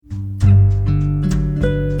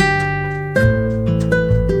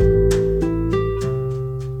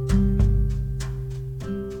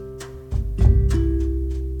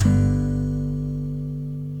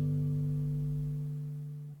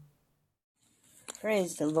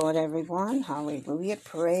Praise the Lord, everyone. Hallelujah.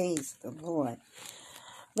 Praise the Lord.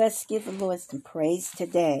 Let's give the Lord some praise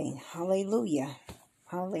today. Hallelujah.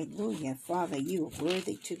 Hallelujah. Father, you are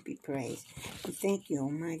worthy to be praised. We thank you,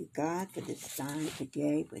 Almighty God, for this time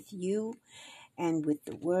today with you and with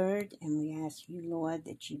the word. And we ask you, Lord,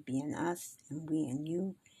 that you be in us and we in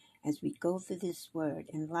you as we go through this word.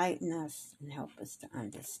 Enlighten us and help us to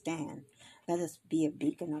understand. Let us be a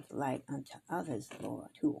beacon of light unto others, Lord,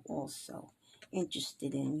 who also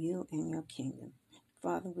interested in you and your kingdom.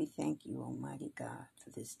 Father, we thank you, Almighty God, for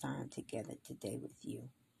this time together today with you.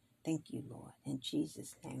 Thank you, Lord. In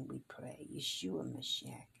Jesus' name we pray. Yeshua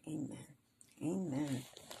Mashiach. Amen. Amen.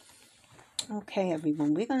 Okay,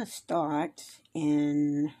 everyone, we're going to start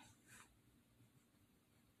in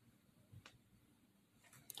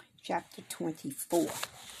chapter 24.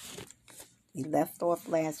 We left off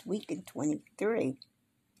last week in 23.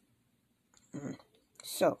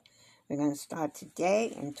 So, we're going to start today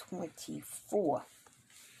in 24.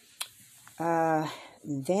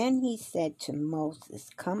 Then he said to Moses,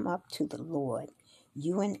 "Come up to the Lord,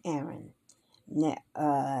 you and Aaron,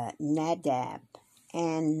 Nadab,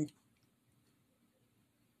 and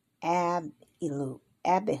Abihu,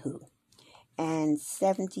 and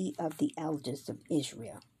 70 of the elders of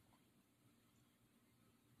Israel."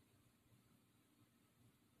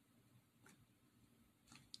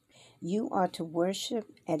 You are to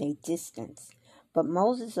worship at a distance, but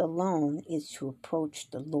Moses alone is to approach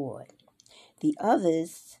the Lord. The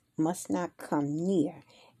others must not come near,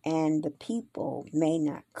 and the people may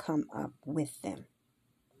not come up with him.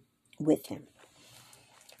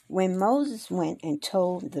 When Moses went and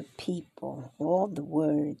told the people all the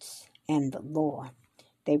words and the law,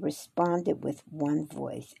 they responded with one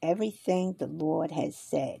voice, "Everything the Lord has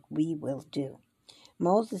said, we will do."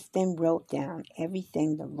 Moses then wrote down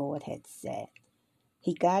everything the Lord had said.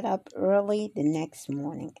 He got up early the next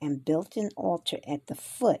morning and built an altar at the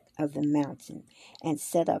foot of the mountain and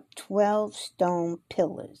set up 12 stone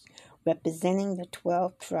pillars representing the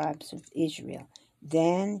 12 tribes of Israel.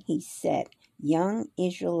 Then he sent young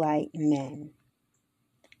Israelite men,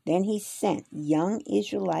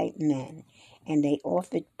 and they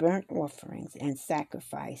offered burnt offerings and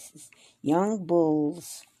sacrifices, young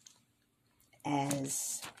bulls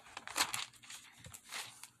as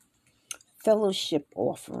fellowship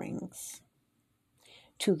offerings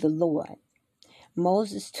to the Lord.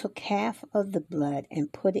 Moses took half of the blood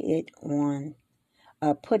and put it in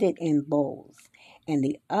bowls, and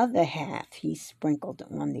the other half he sprinkled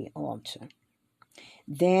on the altar.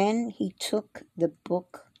 Then he took the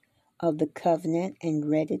book of the covenant and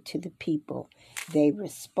read it to the people. They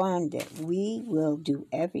responded, "We will do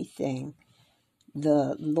everything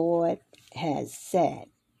the Lord has said.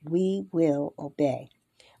 We will obey."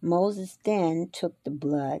 Moses then took the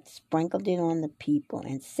blood, sprinkled it on the people,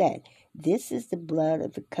 and said, "This is the blood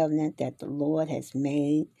of the covenant that the Lord has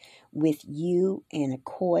made with you in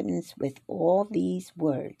accordance with all these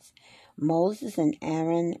words." Moses and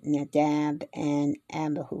Aaron, Nadab and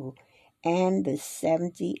Abihu, and the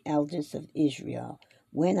 70 elders of Israel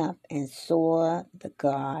went up and saw the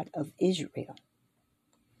God of Israel.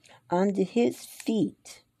 Under his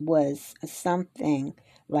feet was something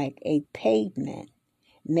like a pavement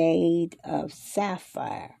made of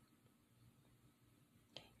sapphire,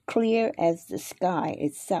 clear as the sky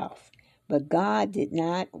itself. But God did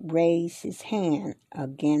not raise his hand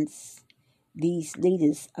against these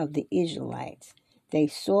leaders of the Israelites. They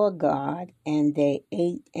saw God, and they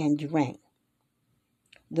ate and drank.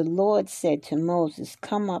 The Lord said to Moses,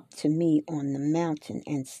 "Come up to me on the mountain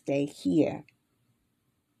and stay here,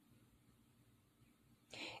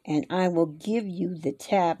 and I will give you the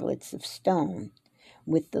tablets of stone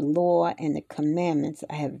with the law and the commandments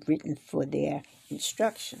I have written for their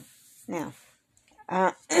instruction." Now,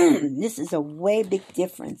 this is a way big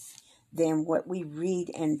difference than what we read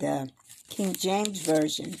in the King James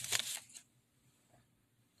Version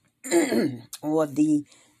or the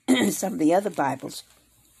some of the other Bibles.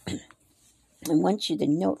 I want you to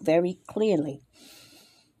note very clearly,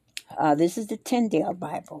 this is the Tyndale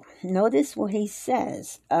Bible. Notice what he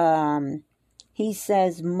says. He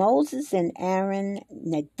says, Moses and Aaron,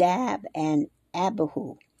 Nadab and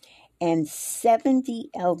Abihu, and 70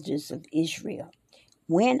 elders of Israel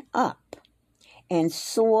went up and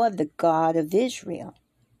saw the God of Israel.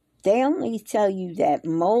 They only tell you that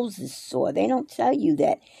Moses saw. They don't tell you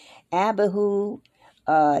that Abihu,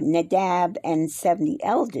 Nadab, and 70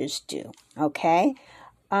 elders do. Okay?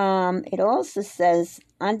 It also says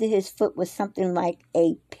under his foot was something like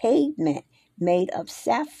a pavement made of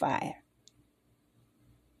sapphire.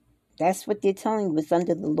 That's what they're telling you was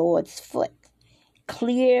under the Lord's foot.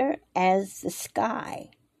 clear as the sky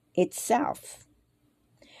itself.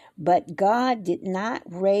 But God did not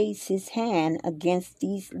raise his hand against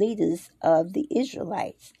these leaders of the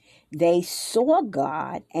Israelites. They saw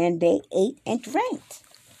God and they ate and drank.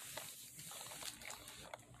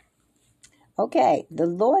 Okay, the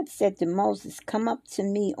Lord said to Moses, come up to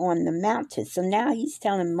me on the mountain. So now he's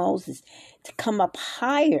telling Moses to come up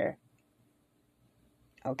higher.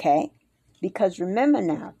 Okay, because remember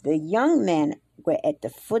now, the young men were at the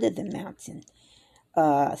foot of the mountain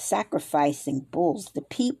sacrificing bulls. The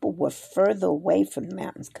people were further away from the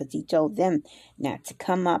mountains because he told them not to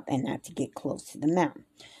come up and not to get close to the mountain.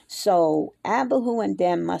 So Abihu and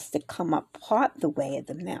them must have come up part the way of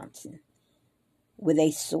the mountain where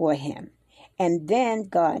they saw him. And then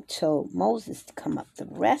God told Moses to come up the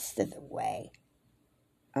rest of the way.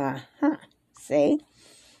 See?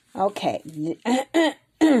 Okay.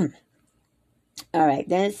 All right.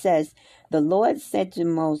 Then it says, the Lord said to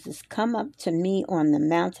Moses, come up to me on the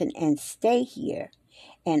mountain and stay here,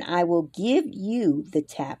 and I will give you the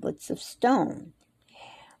tablets of stone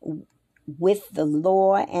with the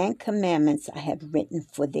law and commandments I have written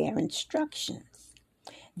for their instructions.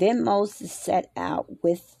 Then Moses set out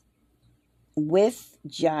with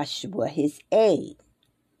Joshua, his aide.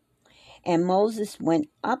 And Moses went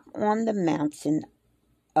up on the mountain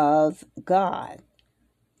of God.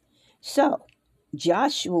 So,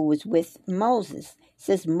 Joshua was with Moses. It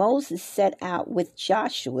says Moses set out with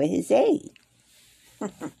Joshua, his aide.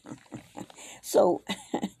 So,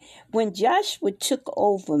 when Joshua took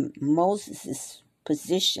over Moses'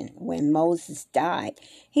 position, when Moses died,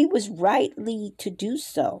 he was rightly to do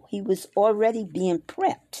so. He was already being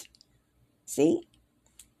prepped. See?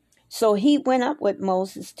 So he went up with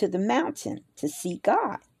Moses to the mountain to see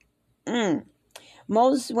God.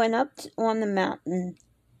 Moses went up on the mountain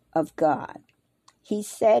of God. He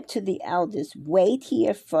said to the elders, wait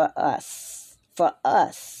here for us,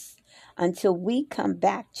 until we come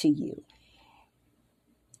back to you.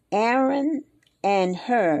 Aaron and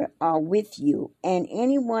Hur are with you, and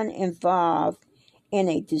anyone involved in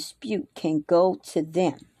a dispute can go to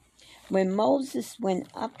them. When Moses went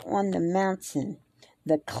up on the mountain,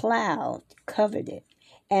 the cloud covered it,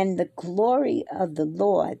 and the glory of the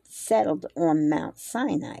Lord settled on Mount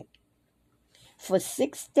Sinai. For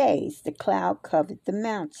 6 days the cloud covered the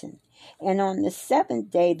mountain, and on the 7th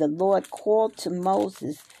day the Lord called to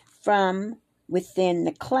Moses from within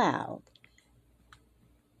the cloud.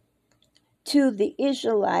 To the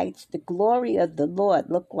Israelites, the glory of the Lord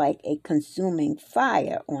looked like a consuming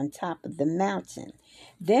fire on top of the mountain.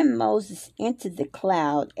 Then Moses entered the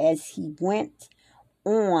cloud as he went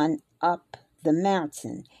on up the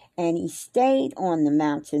mountain, and he stayed on the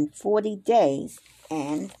mountain 40 days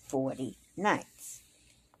and 40 nights.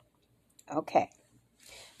 Okay.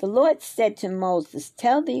 The Lord said to Moses,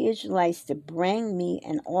 tell the Israelites to bring me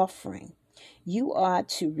an offering. You are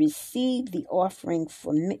to receive the offering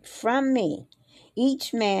from me,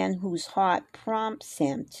 each man whose heart prompts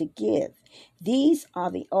him to give. These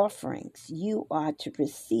are the offerings you are to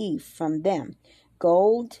receive from them: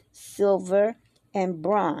 gold, silver, and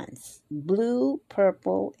bronze, blue,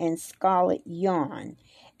 purple, and scarlet yarn,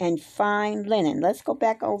 and fine linen. Let's go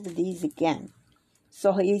back over these again.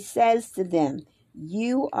 So he says to them,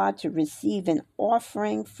 you are to receive an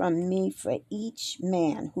offering from me for each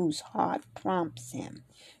man whose heart prompts him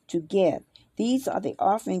to give. These are the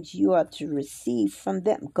offerings you are to receive from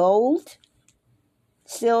them: gold,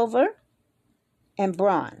 silver, and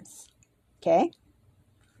bronze. Okay?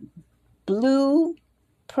 Blue,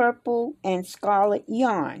 purple, and scarlet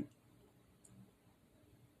yarn.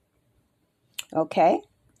 Okay?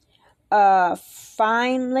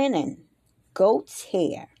 Fine linen, goat's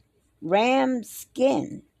hair, ram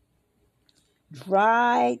skin,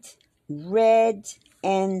 dried red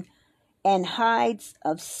and hides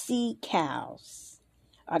of sea cows,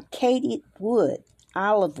 arcadian wood,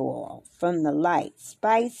 olive oil from the light,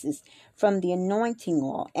 spices from the anointing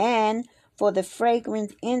oil, and for the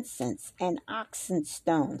fragrant incense, and oxen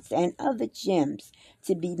stones and other gems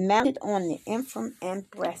to be mounted on the ephod and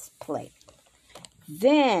breastplate.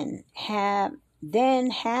 Then have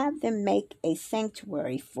them make a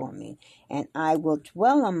sanctuary for me, and I will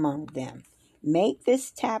dwell among them. Make this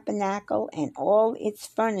tabernacle and all its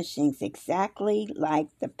furnishings exactly like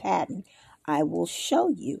the pattern I will show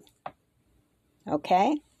you.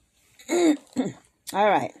 Okay? All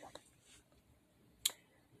right.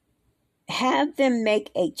 Have them make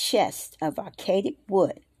a chest of arcadic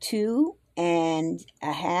wood,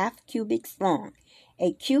 2.5 cubits long,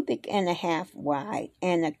 1.5 cubits wide,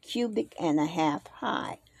 and 1.5 cubits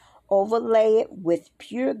high. Overlay it with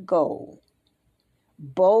pure gold,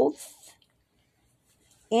 both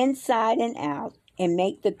inside and out, and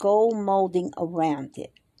make the gold molding around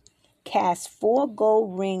it. Cast 4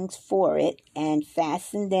 gold rings for it and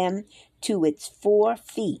fasten them to its 4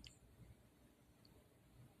 feet,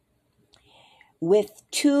 with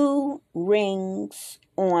 2 rings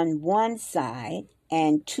on one side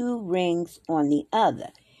and 2 rings on the other.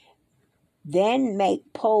 Then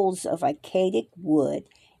make poles of Akkadic wood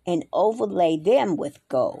and overlay them with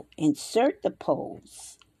gold. Insert the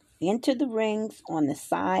poles into the rings on the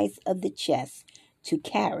sides of the chest to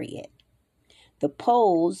carry it. The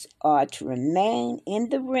poles are to remain in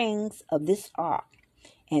the rings of this ark,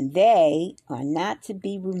 and they are not to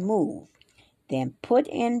be removed. Then put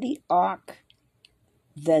in the ark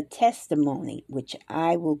the testimony which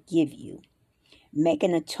I will give you. Make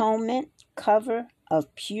an atonement cover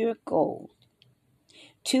of pure gold,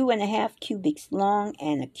 2.5 cubits long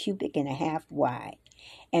and 1.5 cubits wide,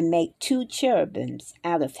 and make 2 cherubims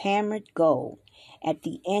out of hammered gold at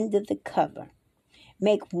the end of the cover.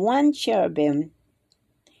 Make one cherubim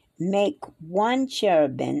on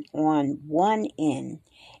one end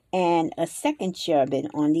and a second cherubim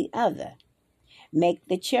on the other. Make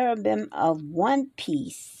the cherubim of one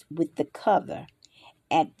piece with the cover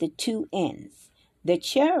at the 2 ends. The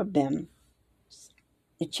cherubim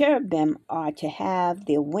are to have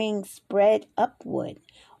their wings spread upward,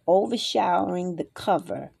 overshadowing the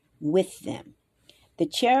cover with them. The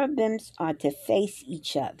cherubims are to face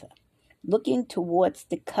each other, looking towards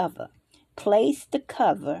the cover. Place the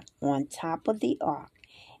cover on top of the ark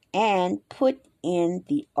and put in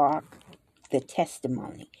the ark the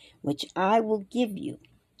testimony, which I will give you.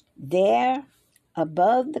 There,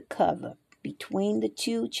 above the cover, between the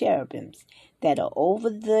 2 cherubims that are over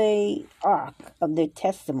the ark of the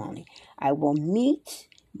testimony, I will meet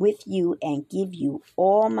with you and give you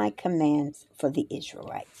all my commands for the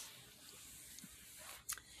Israelites.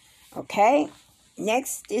 Okay,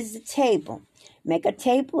 next is the table. Make a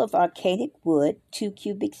table of Akkadic wood, 2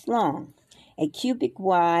 cubits long, 1 cubit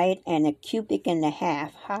wide, and 1.5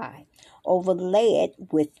 cubits high. Overlay it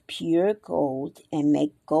with pure gold and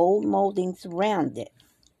make gold moldings around it.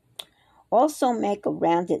 Also make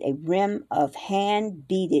around it a rim of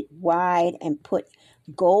hand-beaded wide and put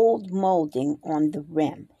gold molding on the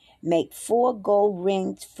rim. Make 4 gold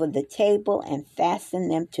rings for the table and fasten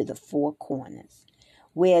them to the 4 corners,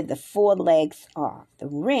 where the 4 legs are. The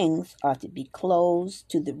rings are to be closed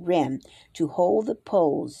to the rim to hold the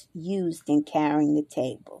poles used in carrying the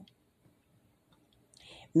table.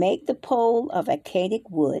 Make the pole of Akkadic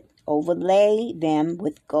wood, overlay them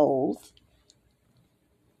with gold,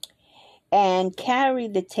 and carry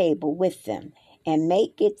the table with them, and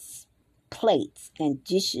make its plates and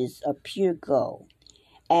dishes of pure gold,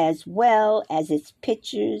 as well as its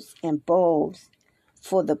pitchers and bowls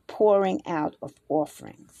for the pouring out of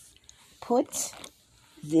offerings. Put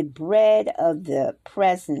the bread of the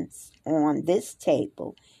presence on this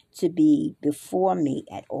table to be before me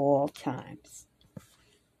at all times.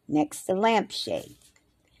 Next, the lampshade.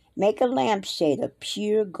 Make a lampshade of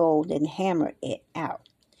pure gold and hammer it out,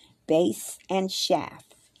 base and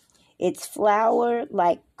shaft. Its flower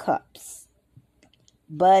like cups,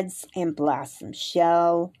 buds and blossoms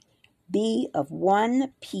shall be of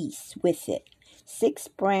one piece with it. 6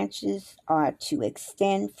 branches are to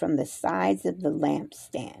extend from the sides of the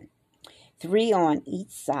lampstand, 3 on each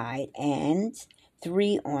side and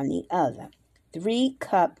 3 on the other. 3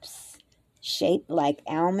 cups shaped like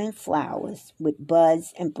almond flowers with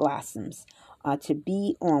buds and blossoms are to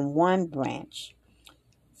be on one branch,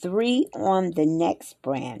 3 on the next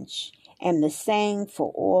branch, and the same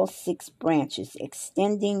for all 6 branches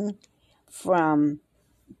extending from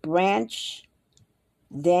branch,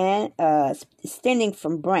 extending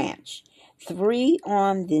from branch, 3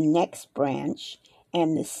 on the next branch,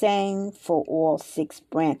 and the same for all 6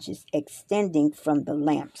 branches extending from the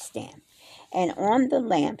lampstand. And on the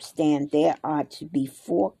lampstand there are to be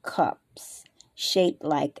 4 cups shaped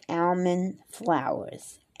like almond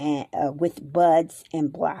flowers and with buds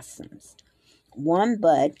and blossoms. 1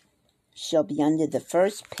 bud shall be under the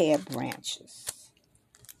first pair of branches,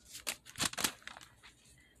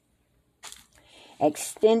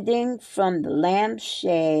 extending from the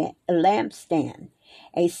lampstand,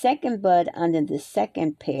 a 2nd bud under the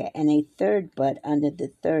 2nd pair, and a 3rd bud under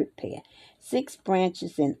the 3rd pair. 6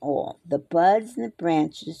 branches in all. The buds and the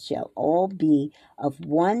branches shall all be of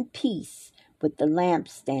one piece with the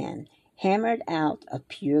lampstand, hammered out of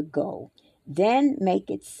pure gold. Then make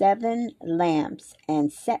it 7 lamps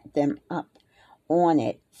and set them up on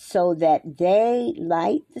it so that they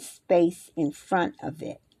light the space in front of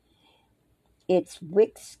it. Its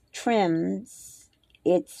wick trimmers,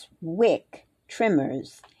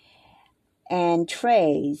 and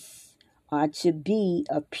trays are to be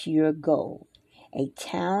of pure gold. A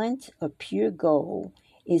talent of pure gold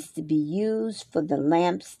is to be used for the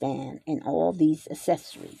lampstand and all these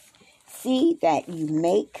accessories. See that you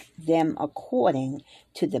make them according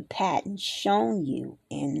to the pattern shown you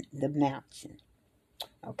in the mountain.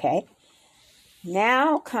 Okay?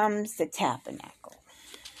 Now comes the tabernacle.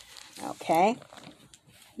 Okay?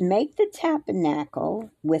 Make the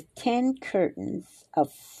tabernacle with 10 curtains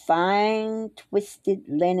of fine twisted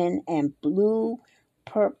linen and blue,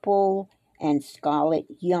 purple, and scarlet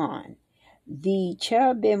yarn. The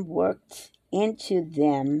cherubim worked into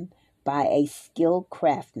them by a skilled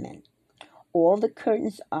craftsman. All the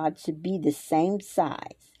curtains are to be the same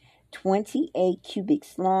size, 28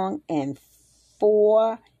 cubits long and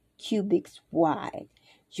 4 cubits wide.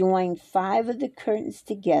 Join 5 of the curtains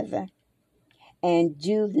together and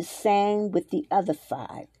do the same with the other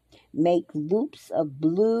 5. Make loops of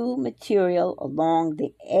blue material along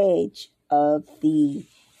the edge of the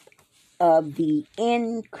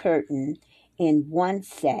end curtain in one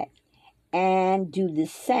set, and do the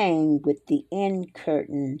same with the end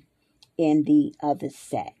curtain in the other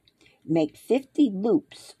set. Make 50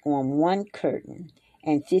 loops on one curtain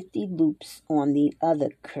and 50 loops on the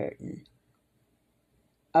other curtain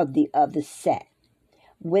of the other set,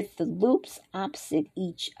 with the loops opposite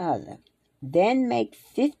each other. Then make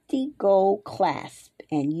 50 gold clasps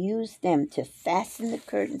and use them to fasten the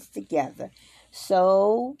curtains together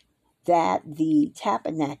so that the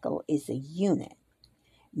tabernacle is a unit.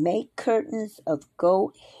 Make curtains of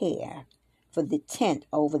goat hair for the tent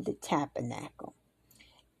over the tabernacle,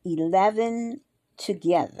 11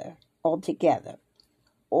 altogether.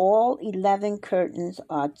 All 11 curtains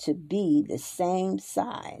are to be the same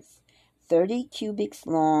size, 30 cubits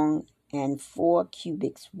long and 4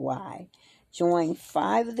 cubits wide. Join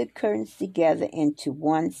 5 of the curtains together into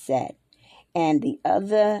one set, and the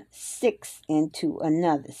other 6 into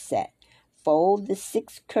another set. Fold the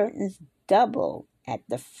 6 curtains double at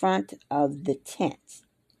the front of the tent.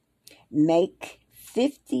 Make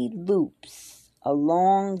 50 loops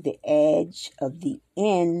along the edge of the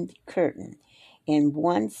end curtain in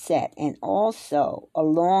one set, and also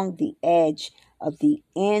along the edge of the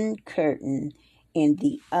end curtain in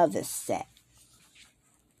the other set.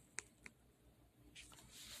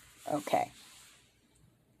 Okay.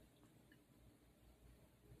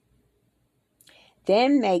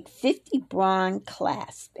 Then make 50 bronze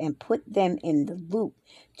clasps and put them in the loop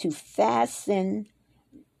to fasten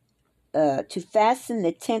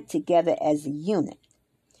the tent together as a unit.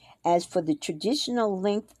 As for the traditional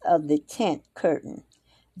length of the tent curtain,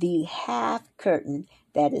 the half curtain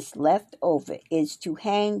that is left over is to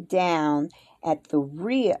hang down at the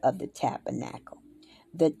rear of the tabernacle.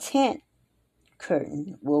 The tent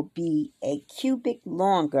curtain will be a cubit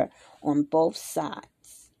longer on both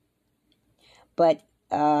sides, but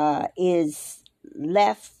is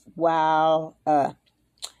left while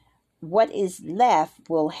what is left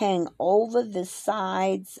will hang over the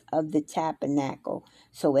sides of the tabernacle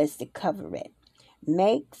so as to cover it.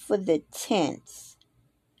 Make for the tents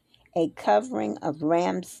a covering of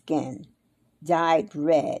ram skin dyed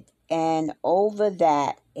red, and over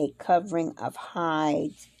that a covering of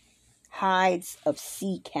hides of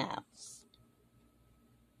sea cows.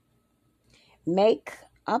 Make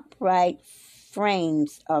upright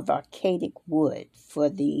frames of arcadic wood for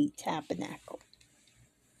the tabernacle.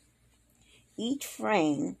 Each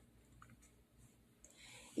frame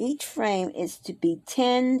is to be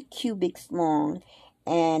 10 cubits long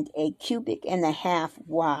and a cubit and a half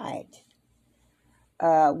wide,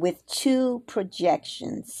 with 2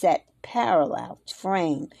 projections set parallel to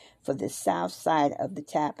frame for the south side of the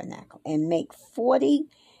tabernacle, and make 40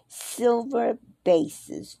 silver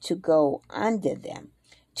bases to go under them,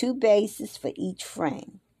 2 bases for each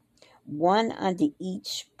frame, 1 under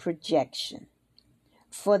each projection.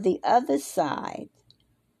 For the other side,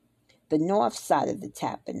 the north side of the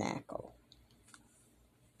tabernacle,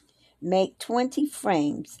 make 20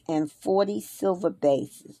 frames and 40 silver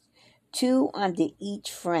bases, 2 under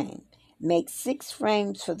each frame. Make 6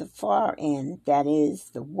 frames for the far end, that is,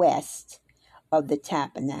 the west of the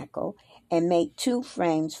tabernacle, and make 2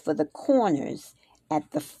 frames for the corners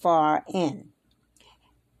at the far end.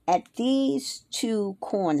 At these 2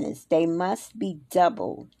 corners, they must be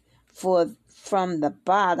doubled from the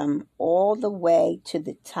bottom all the way to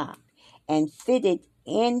the top, and fitted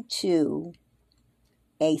into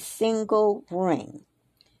a single ring.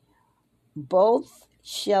 Both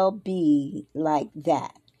shall be like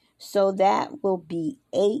that. So that will be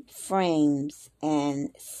 8 frames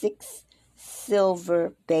and 6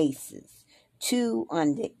 silver bases, 2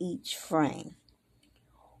 under each frame.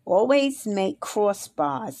 Always make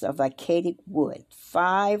crossbars of Arcadic wood,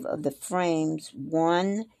 5 of the frames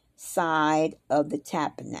one side of the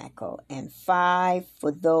tabernacle, and 5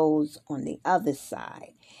 for those on the other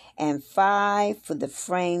side, and 5 for the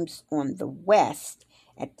frames on the west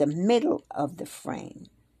at the middle of the frame.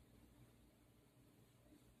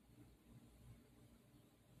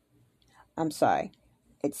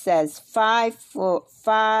 It says 5 for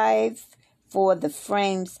the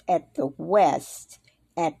frames at the west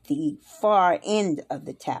at the far end of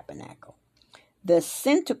the tabernacle. The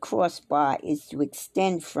center crossbar is to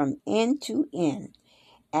extend from end to end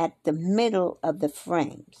at the middle of the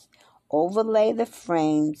frames. Overlay the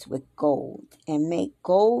frames with gold and make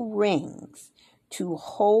gold rings to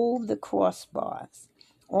hold the crossbars.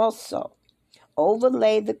 Also,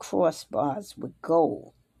 overlay the crossbars with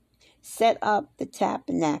gold. Set up the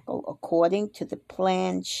tabernacle according to the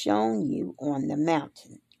plan shown you on the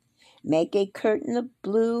mountain. Make a curtain of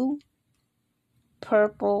blue,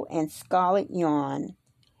 purple, and scarlet yarn,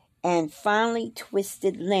 and finely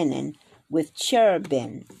twisted linen with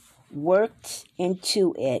cherubim worked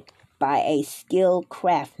into it by a skilled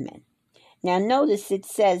craftsman. Now notice it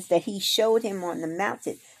says that he showed him on the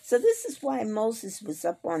mountain. So this is why Moses was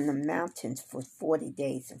up on the mountains for 40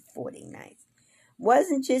 days and 40 nights.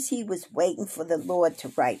 Wasn't just he was waiting for the Lord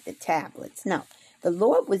to write the tablets. No, the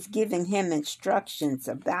Lord was giving him instructions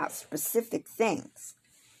about specific things.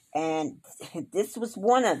 And this was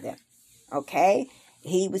one of them, okay?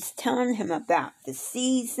 He was telling him about the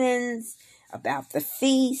seasons, about the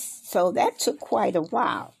feasts. So that took quite a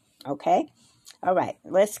while, okay? All right,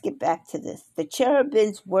 let's get back to this. The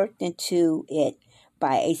cherubims worked into it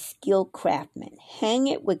by a skilled craftsman. Hang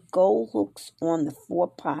it with gold hooks on the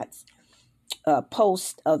 4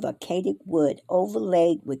 posts of Arcadic wood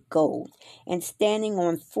overlaid with gold and standing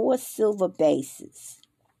on 4 silver bases.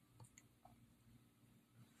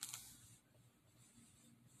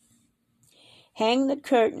 Hang the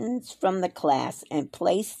curtains from the clasp and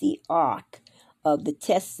place the ark of the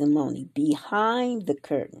testimony behind the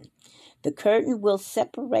curtain. The curtain will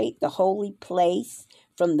separate the holy place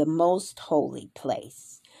from the most holy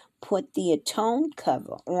place. Put the atone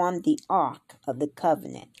cover on the ark of the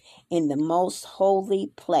covenant in the most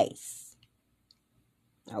holy place.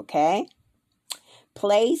 Okay?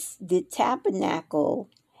 Place the tabernacle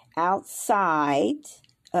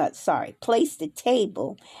place the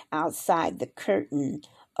table outside the curtain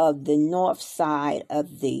of the north side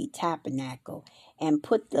of the tabernacle and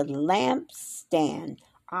put the lampstand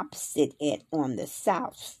opposite it on the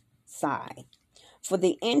south side. For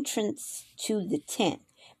the entrance to the tent,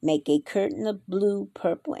 make a curtain of blue,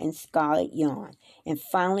 purple, and scarlet yarn and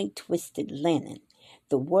finely twisted linen.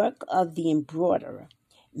 The work of the embroiderer.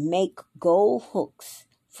 Make gold hooks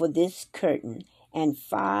for this curtain and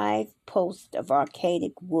 5 posts of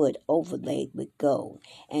Arcadic wood overlaid with gold,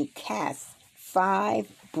 and cast 5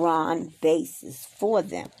 bronze bases for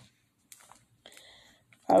them.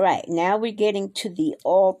 All right, now we're getting to the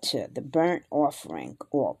altar, the burnt offering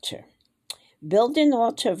altar. Build an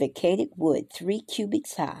altar of Arcadic wood 3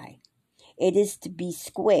 cubits high. It is to be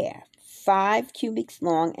square, 5 cubits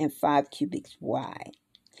long and 5 cubits wide.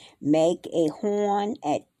 Make a horn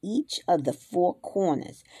at each of the 4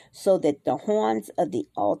 corners so that the horns of the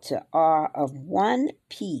altar are of one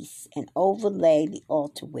piece, and overlay the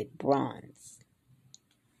altar with bronze.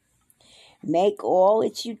 Make all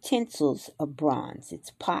its utensils of bronze, its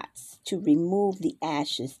pots to remove the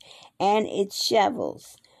ashes, and its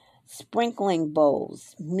shovels, sprinkling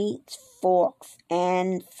bowls, meat forks,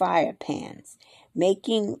 and fire pans,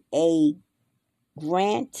 making a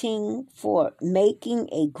grating for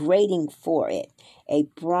it, a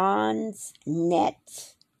bronze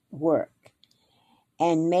net work,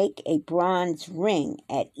 and make a bronze ring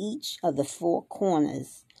at each of the 4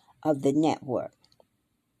 corners of the network.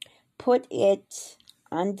 Put it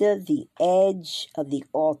under the edge of the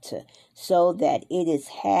altar so that it is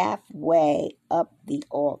halfway up the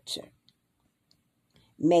altar.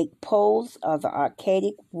 Make poles of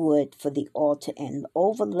Arcadic wood for the altar and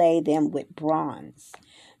overlay them with bronze.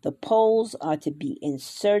 The poles are to be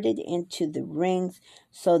inserted into the rings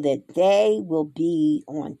so that they will be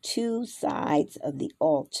on 2 sides of the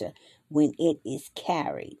altar when it is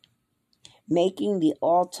carried, making the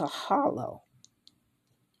altar hollow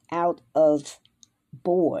out of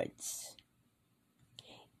boards.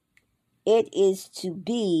 It is to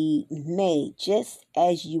be made just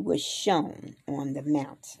as you were shown on the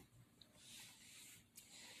mountain.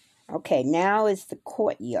 Okay, now is the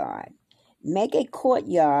courtyard. Make a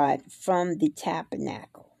courtyard from the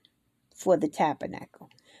tabernacle, for the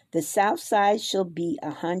tabernacle. The south side shall be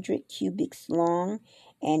 100 cubits long,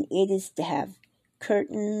 and it is to have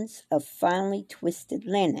curtains of finely twisted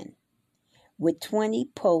linen, with 20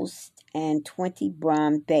 posts and 20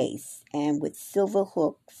 bronze base, and with silver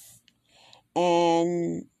hooks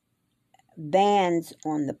and bands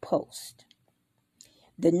on the post.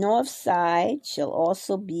 The north side shall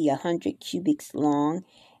also be 100 cubits long,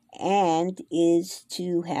 and is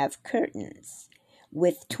to have curtains,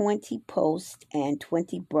 with 20 posts and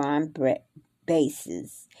 20 bronze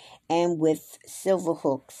bases, and with silver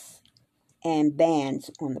hooks and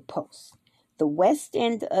bands on the posts. The west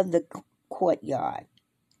end of the courtyard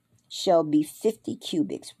shall be 50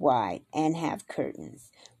 cubits wide, and have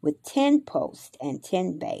curtains, with 10 posts and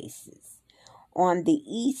 10 bases. On the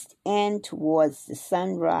east end towards the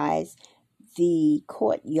sunrise, the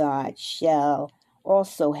courtyard shall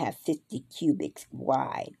also have 50 cubits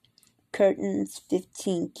wide. Curtains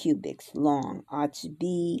 15 cubits long are to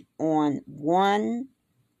be on one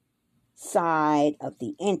side of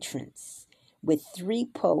the entrance, with 3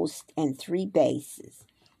 posts and 3 bases.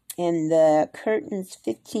 And the curtains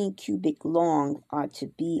 15 cubits long are to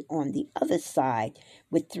be on the other side,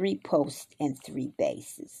 with 3 posts and 3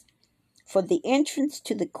 bases. For the entrance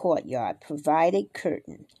to the courtyard, provide a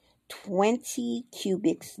curtain 20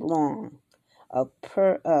 cubits long of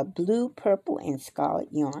blue, purple, and scarlet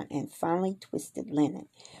yarn, and finely twisted linen,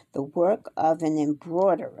 the work of an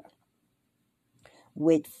embroiderer,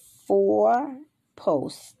 with 4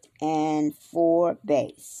 posts and 4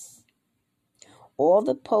 bases. All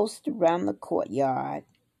the posts around the courtyard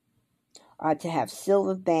are to have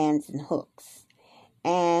silver bands and hooks,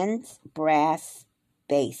 and brass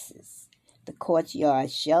bases. The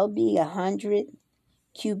courtyard shall be 100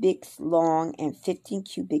 cubits long and 15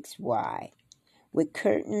 cubits wide, with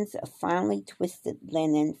curtains of finely twisted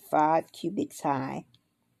linen 5 cubits high,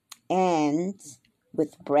 and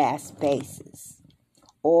with brass bases.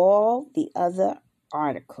 All the other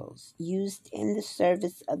articles used in the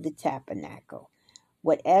service of the tabernacle,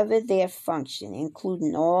 whatever their function,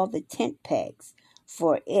 including all the tent pegs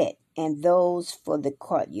for it and those for the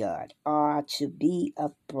courtyard, are to be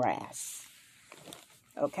of brass.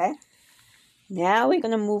 Okay? Now we're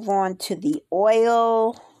going to move on to the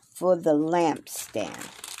oil for the lampstand.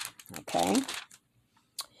 Okay?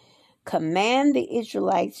 Command the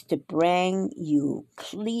Israelites to bring you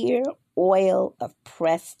clear oil of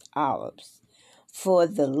pressed olives for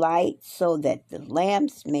the light, so that the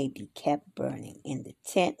lamps may be kept burning in the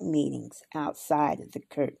tent meetings outside of the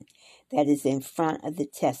curtain that is in front of the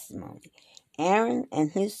testimony. Aaron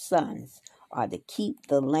and his sons are to keep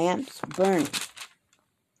the lamps burning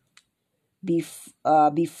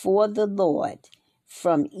before the Lord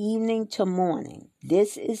from evening to morning.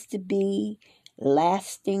 This is to be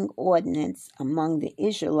lasting ordinance among the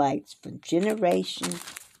Israelites from generation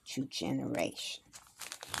to generation.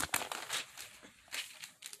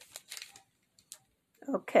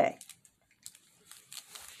 Okay.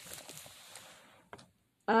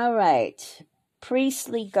 All right.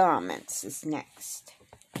 Priestly garments is next.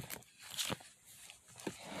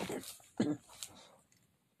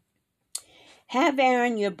 Have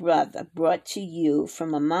Aaron your brother brought to you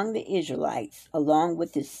from among the Israelites, along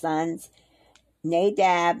with his sons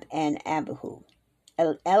Nadab and Abihu,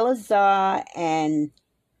 Eleazar and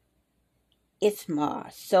Ithamar,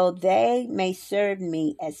 so they may serve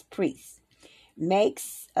me as priests. Make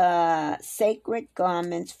sacred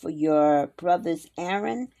garments for your brother's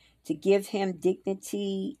Aaron, to give him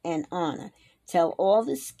dignity and honor. Tell all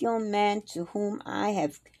the skilled men to whom I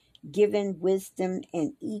have given wisdom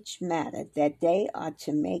in each matter, that they are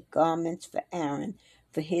to make garments for Aaron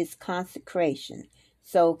for his consecration,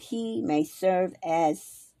 so he may serve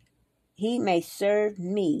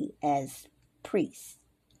me as priest.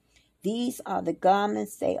 These are the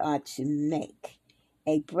garments they are to make: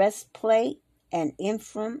 a breastplate, an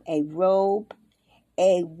ephod, a robe,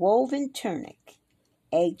 a woven tunic,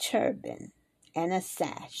 a turban, and a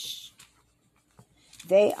sash.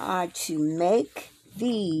 They are to make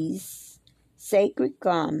these sacred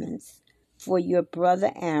garments for your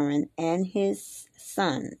brother Aaron and his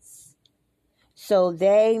sons, so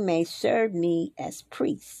they may serve me as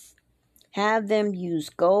priests. Have them use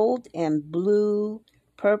gold and blue,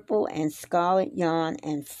 purple and scarlet yarn,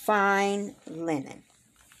 and fine linen.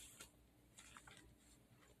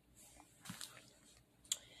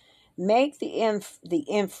 Make the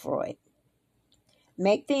ephod.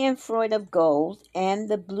 Make the ephod of gold, and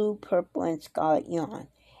the blue, purple, and scarlet yarn,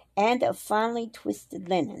 and of finely twisted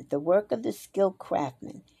linen, the work of the skilled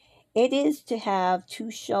craftsman. It is to have 2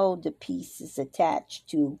 shoulder pieces attached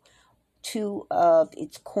to 2 of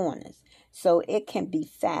its corners, so it can be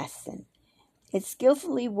fastened. Its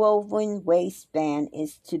skillfully woven waistband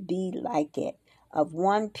is to be like it, of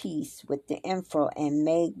one piece with the ephod and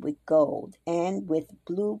made with gold, and with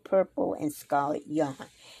blue, purple, and scarlet yarn,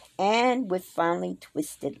 and with finely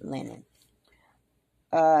twisted linen.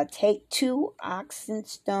 Take 2 oxen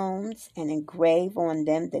stones and engrave on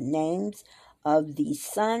them the names of the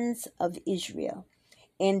sons of Israel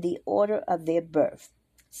in the order of their birth.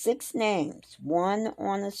 6 names, one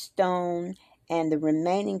on a stone and the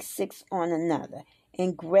remaining 6 on another.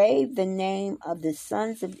 Engrave the name of the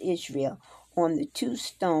sons of Israel on the 2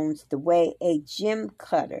 stones the way a gem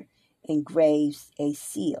cutter engraves a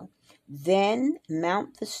seal. Then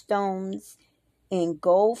mount the stones in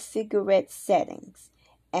gold figurette settings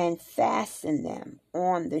and fasten them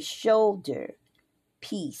on the shoulder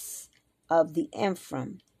piece of the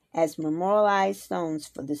ephod as memorialized stones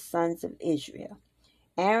for the sons of Israel.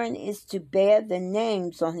 Aaron is to bear the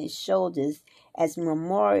names on his shoulders as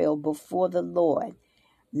memorial before the Lord.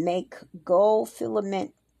 Make gold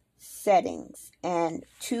filament settings and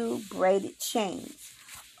 2 braided chains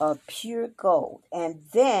of pure gold, and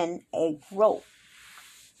then a rope,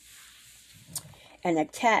 and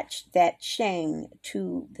attach that chain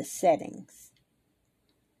to the settings.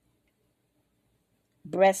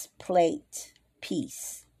 Breastplate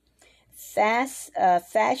piece.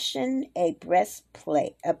 Fashion a breast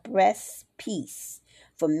piece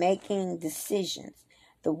for making decisions,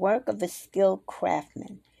 the work of a skilled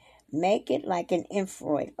craftsman. Make it like an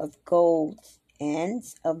ephod of gold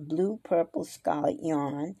ends of blue, purple, scarlet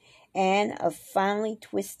yarn, and of finely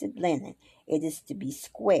twisted linen. It is to be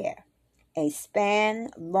square, a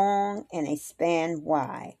span long and a span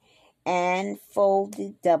wide, and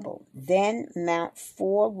folded double. Then mount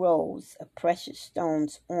 4 rows of precious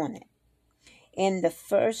stones on it. In the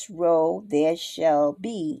first row there shall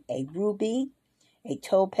be a ruby, a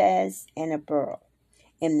topaz, and a beryl.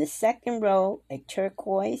 In the second row, a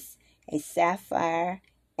turquoise, a sapphire,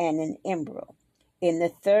 and an emerald. In the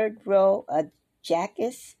third row, a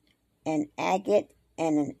jacinth, an agate,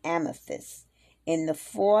 and an amethyst. In the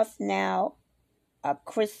fourth now, a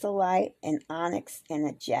chrysolite, an onyx, and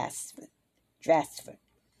a jasper.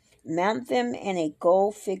 Mount them in a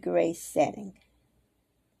gold figure setting.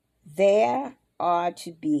 There are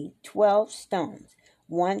to be 12 stones,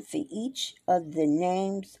 one for each of the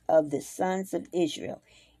names of the sons of Israel,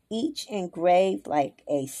 each engraved like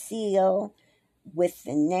a seal with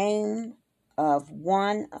the name of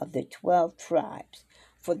one of the 12 tribes.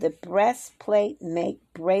 For the breastplate, make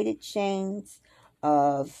braided chains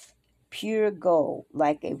of pure gold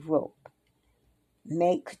like a rope.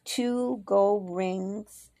 Make 2 gold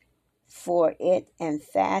rings for it and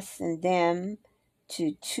fasten them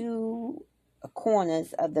to 2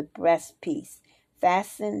 corners of the breastpiece.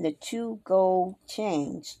 Fasten the 2 gold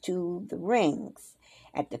chains to the rings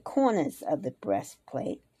at the corners of the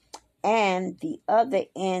breastplate, and the other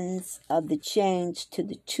ends of the chains to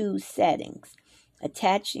the 2 settings,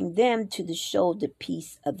 attaching them to the shoulder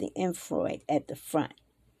piece of the ephod at the front.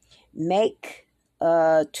 Make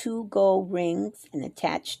 2 gold rings and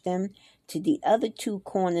attach them to the other 2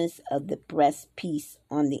 corners of the breast piece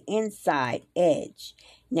on the inside edge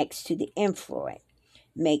next to the ephod.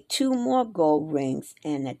 Make 2 more gold rings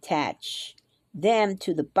and attach them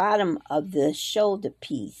to the bottom of the shoulder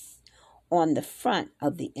piece on the front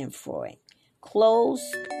of the ephod. Close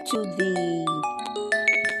to the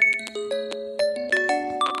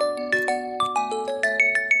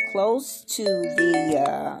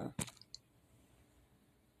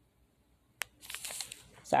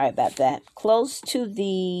sorry about that. Close to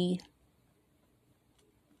the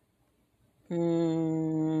let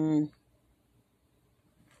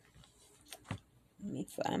me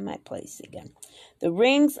find my place again. The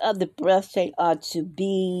rings of the breastplate are to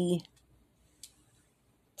be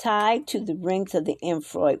tied to the rings of the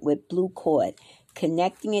ephod with blue cord,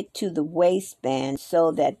 connecting it to the waistband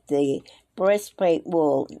so that the breastplate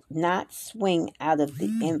will not swing out of the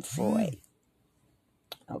ephod.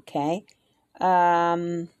 Okay.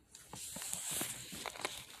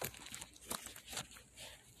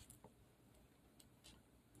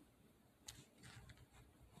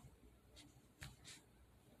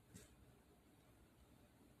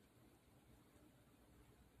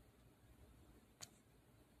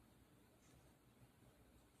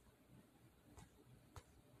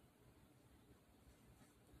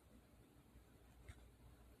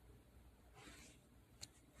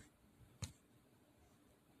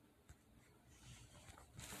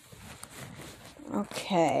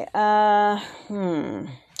 Okay.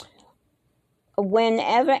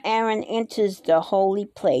 Whenever Aaron enters the holy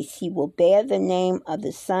place, he will bear the name of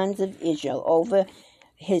the sons of Israel over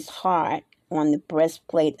his heart on the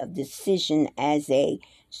breastplate of decision as a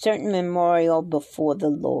certain memorial before the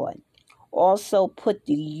Lord. Also put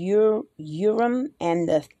the Urim and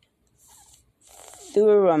the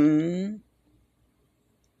Thummim,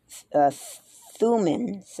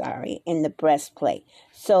 in the breastplate,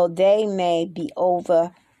 so they may be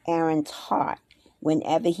over Aaron's heart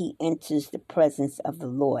whenever he enters the presence of the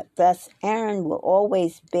Lord. Thus, Aaron will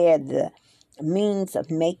always bear the means of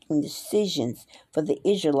making decisions for the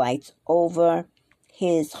Israelites over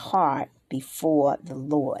his heart before the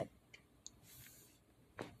Lord.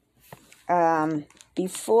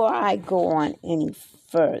 Before I go on any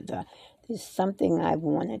further, there's something I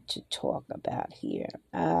wanted to talk about here.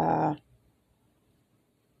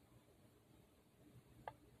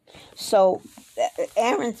 So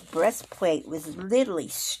Aaron's breastplate was literally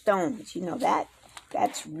stones.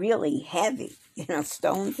 That's really heavy.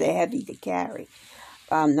 Stones are heavy to carry.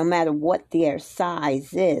 No matter what their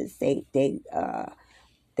size is, they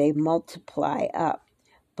multiply up.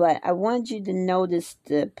 But I want you to notice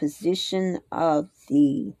the position of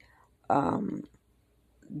the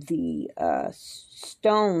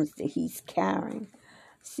stones that he's carrying.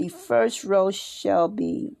 See, first row shall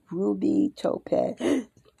be ruby, topaz,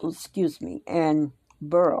 and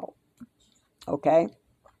beryl. Okay?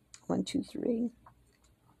 1, 2, 3.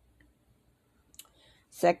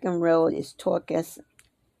 Second row is turquoise,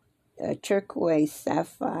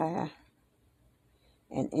 sapphire,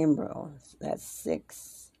 and emerald. That's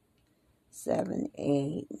 6, 7,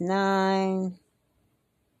 8, 9,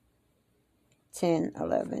 10,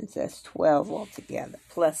 11. So that's 12 altogether.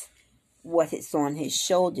 Plus what is on his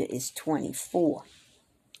shoulder is 24.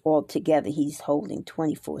 Altogether, he's holding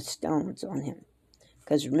 24 stones on him.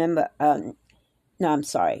 Because remember,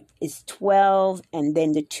 it's 12, and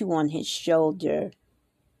then the 2 on his shoulder.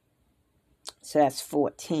 So that's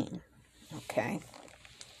 14. Okay.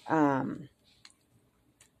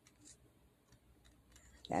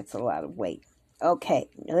 That's a lot of weight. Okay,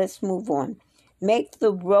 let's move on. Make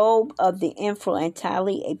the robe of the ephod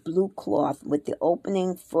entirely a blue cloth with the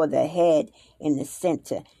opening for the head in the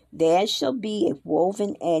center. There shall be a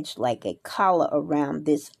woven edge like a collar around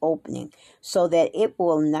this opening, so that it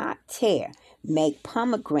will not tear. Make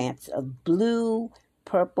pomegranates of blue,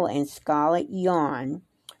 purple, and scarlet yarn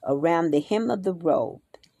around the hem of the robe,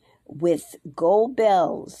 with gold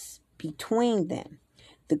bells between them.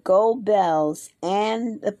 The gold bells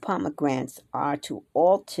and the pomegranates are to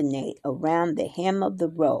alternate around the hem of the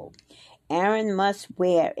robe. Aaron must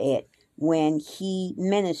wear it when he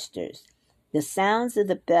ministers. The sounds of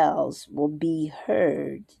the bells will be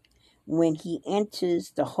heard when he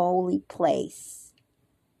enters the holy place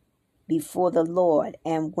before the Lord,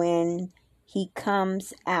 and when he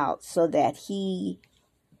comes out, so that he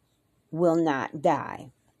will not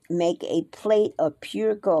die. Make a plate of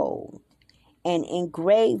pure gold and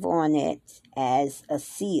engrave on it as a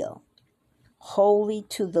seal, holy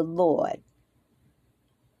to the Lord.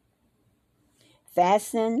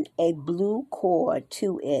 Fasten a blue cord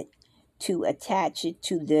to it to attach it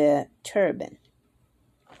to the turban.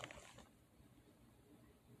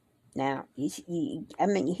 Now, he's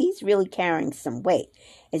really carrying some weight.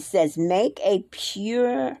 It says, make a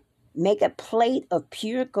plate of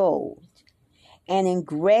pure gold and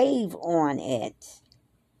engrave on it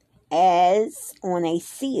as on a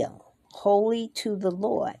seal, holy to the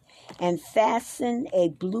Lord, and fasten a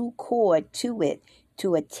blue cord to it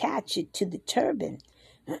to attach it to the turban.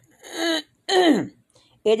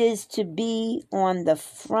 It is to be on the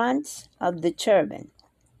front of the turban.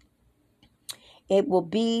 It will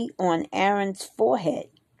be on Aaron's forehead,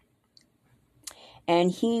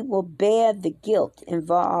 and he will bear the guilt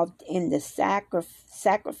involved in the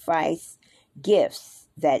sacrifice gifts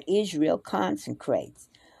that Israel consecrates.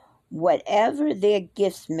 Whatever their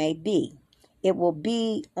gifts may be, it will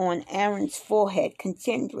be on Aaron's forehead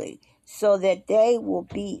continually, so that they will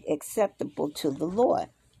be acceptable to the Lord.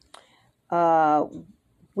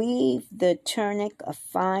 Weave the tunic of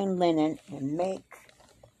fine linen and make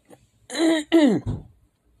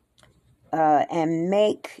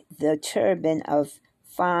the turban of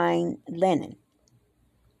fine linen.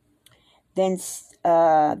 Then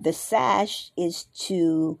the sash is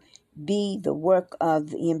to be the work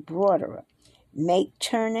of the embroiderer. Make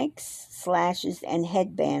tunics, slashes, and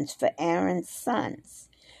headbands for Aaron's sons,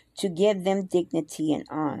 to give them dignity and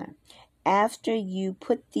honor. After you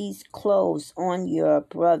put these clothes on your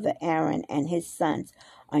brother Aaron and his sons,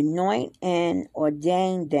 anoint and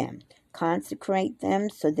ordain them, consecrate them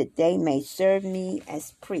so that they may serve me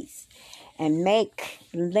as priests, and make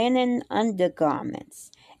linen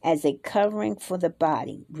undergarments as a covering for the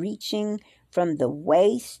body, reaching from the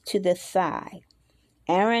waist to the thigh.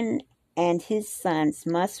 Aaron and his sons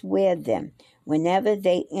must wear them whenever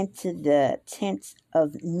they enter the tents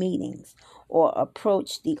of meetings or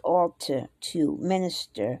approach the altar to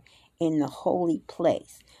minister in the holy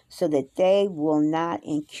place, so that they will not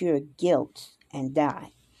incur guilt and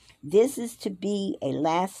die. This is to be a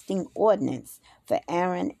lasting ordinance for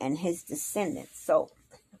Aaron and his descendants. So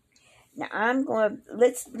now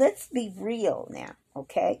let's be real now,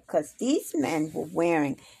 okay? Because these men were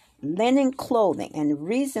wearing linen clothing, and the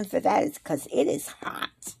reason for that is because it is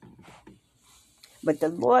hot. But the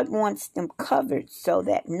Lord wants them covered so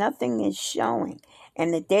that nothing is showing,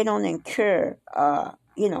 and that they don't incur,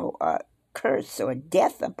 curse or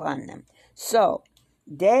death upon them. So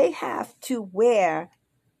they have to wear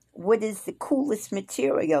what is the coolest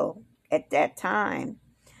material at that time,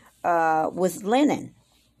 was linen.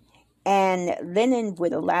 And linen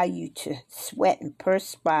would allow you to sweat and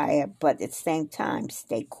perspire, but at the same time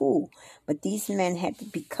stay cool. But these men had to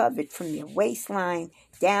be covered from their waistline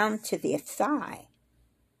down to their thigh.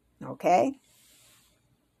 Okay?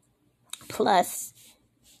 Plus,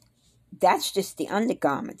 that's just the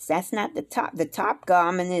undergarments. That's not the top. The top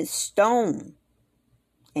garment is stone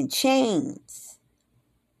and chains.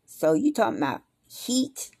 So you're talking about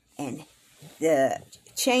heat, and the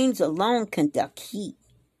chains alone conduct heat.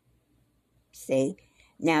 See?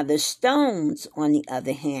 Now the stones, on the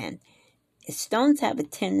other hand, stones have a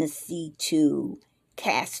tendency to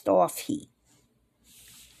cast off heat.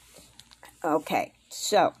 Okay,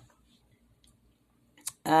 so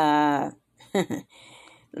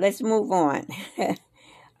let's move on.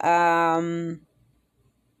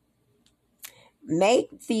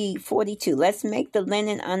 Make the 42. Let's make the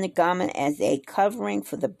linen undergarment as a covering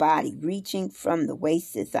for the body, reaching from the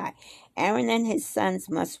waist to thigh. Aaron and his sons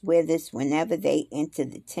must wear this whenever they enter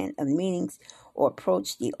the tent of meetings or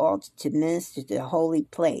approach the altar to minister to the holy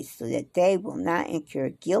place, so that they will not incur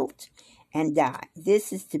guilt and die.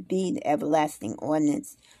 This is to be the everlasting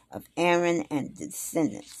ordinance of Aaron and the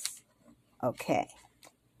descendants. Okay.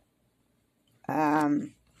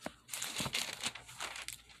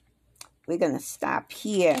 We're going to stop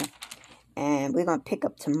here, and we're going to pick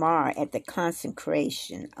up tomorrow at the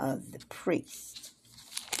consecration of the priest.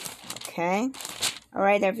 Okay? All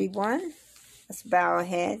right, everyone. Let's bow our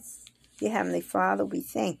heads. Dear Heavenly Father, we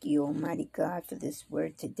thank you, Almighty God, for this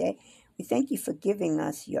word today. We thank you for giving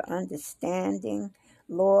us your understanding,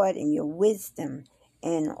 Lord, and your wisdom,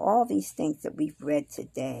 and all these things that we've read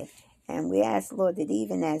today. And we ask, Lord, that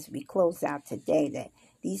even as we close out today, that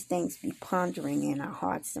these things be pondering in our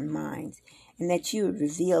hearts and minds, and that you would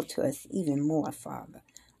reveal to us even more, Father.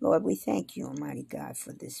 Lord, we thank you, Almighty God,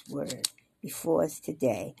 for this word before us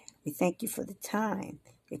today. We thank you for the time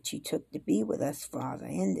that you took to be with us, Father,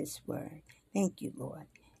 in this word. Thank you, Lord.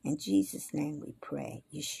 In Jesus' name we pray,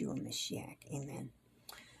 Yeshua Mashiach. Amen.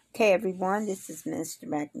 Okay, everyone, this is Minister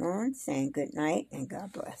McMillan saying good night and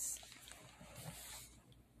God bless.